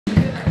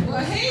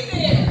Well, hey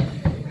there.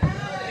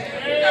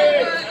 You know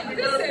what?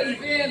 This has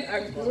been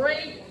a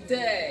great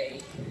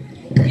day.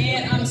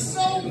 And I'm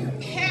so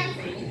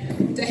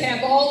happy to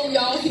have all of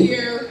y'all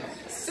here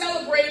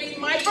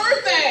celebrating my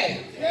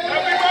birthday.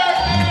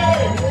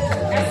 Happy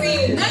birthday! I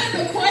see, none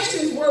of the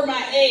questions were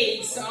my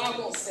age, so I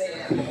won't say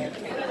it.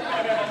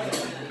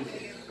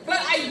 But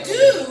I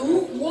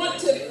do want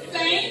to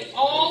thank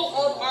all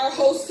of our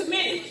host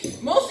committee.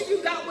 Most of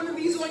you got one of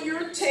these on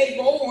your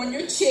table, on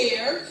your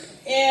chair,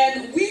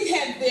 and we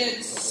have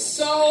been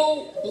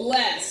so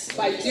blessed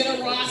by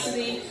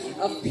generosity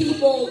of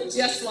people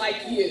just like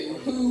you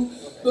who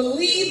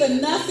believe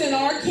enough in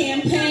our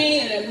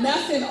campaign and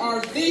enough in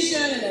our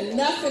vision and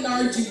enough in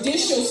our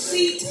judicial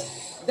seat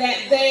that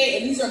they,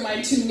 and these are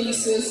my two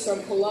nieces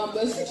from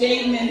Columbus,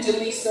 Jaden and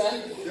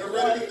Jaleesa. They're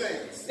ready to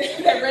dance.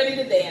 They're ready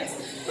to dance.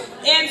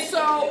 And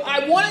so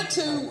I wanted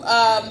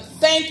to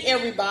thank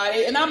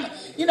everybody, and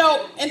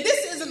and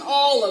this isn't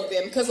all of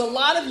them, because a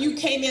lot of you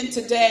came in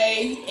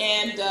today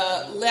and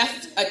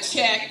left a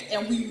check,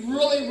 and we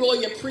really,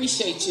 really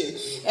appreciate you.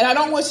 And I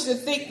don't want you to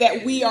think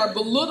that we are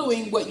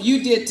belittling what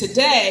you did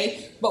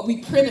today, but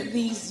we printed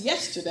these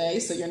yesterday,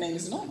 so your name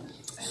is on.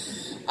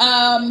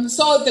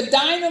 So at the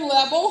diamond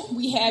level,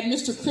 we had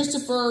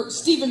Mr.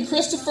 Stephen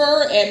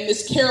Christopher and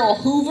Miss Carol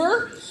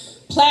Hoover.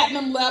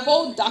 Platinum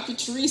level, Dr.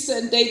 Teresa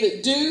and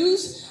David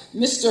Dews,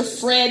 Mr.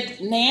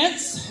 Fred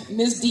Nance,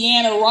 Ms.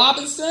 Deanna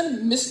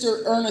Robinson,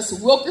 Mr.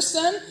 Ernest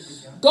Wilkerson.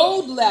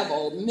 Gold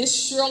level, Miss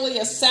Shirley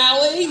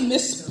Asali,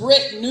 Miss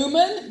Britt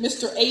Newman,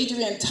 Mr.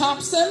 Adrian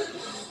Thompson.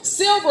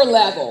 Silver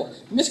level,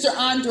 Mr.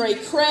 Andre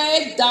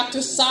Craig,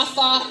 Dr.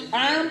 Safa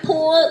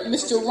Ironport,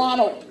 Mr.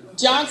 Ronald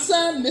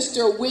Johnson,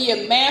 Mr.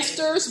 William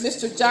Masters,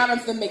 Mr.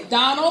 Jonathan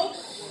McDonald,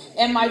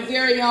 and my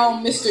very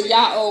own Mr.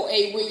 Yao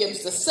A.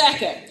 Williams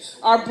II.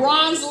 Our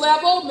bronze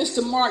level,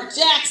 Mr. Mark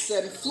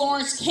Jackson,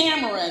 Florence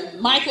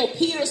Cameron, Michael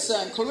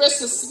Peterson,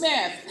 Clarissa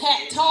Smith,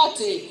 Pat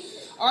Talty.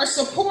 Our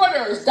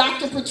supporters,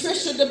 Dr.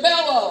 Patricia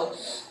DeBello,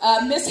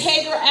 Miss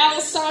Hager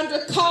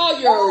Alessandra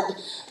Colliard,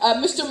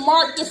 Mr.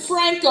 Mark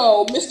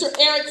DeFranco, Mr.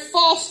 Eric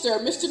Foster,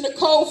 Mr.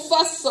 Nicole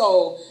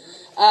Fusso,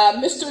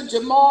 Mr.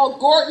 Jamal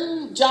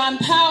Gordon, John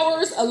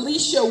Powers,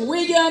 Alicia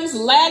Williams,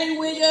 Laddie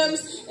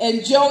Williams,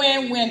 and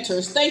Joanne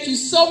Winters. Thank you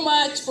so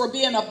much for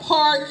being a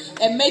part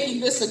and making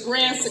this a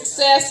grand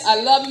success.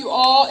 I love you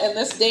all, and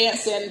let's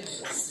dance and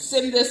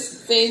send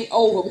this thing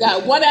over. We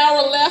got 1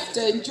 hour left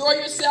to enjoy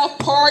yourself,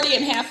 party,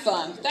 and have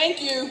fun.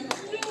 Thank you.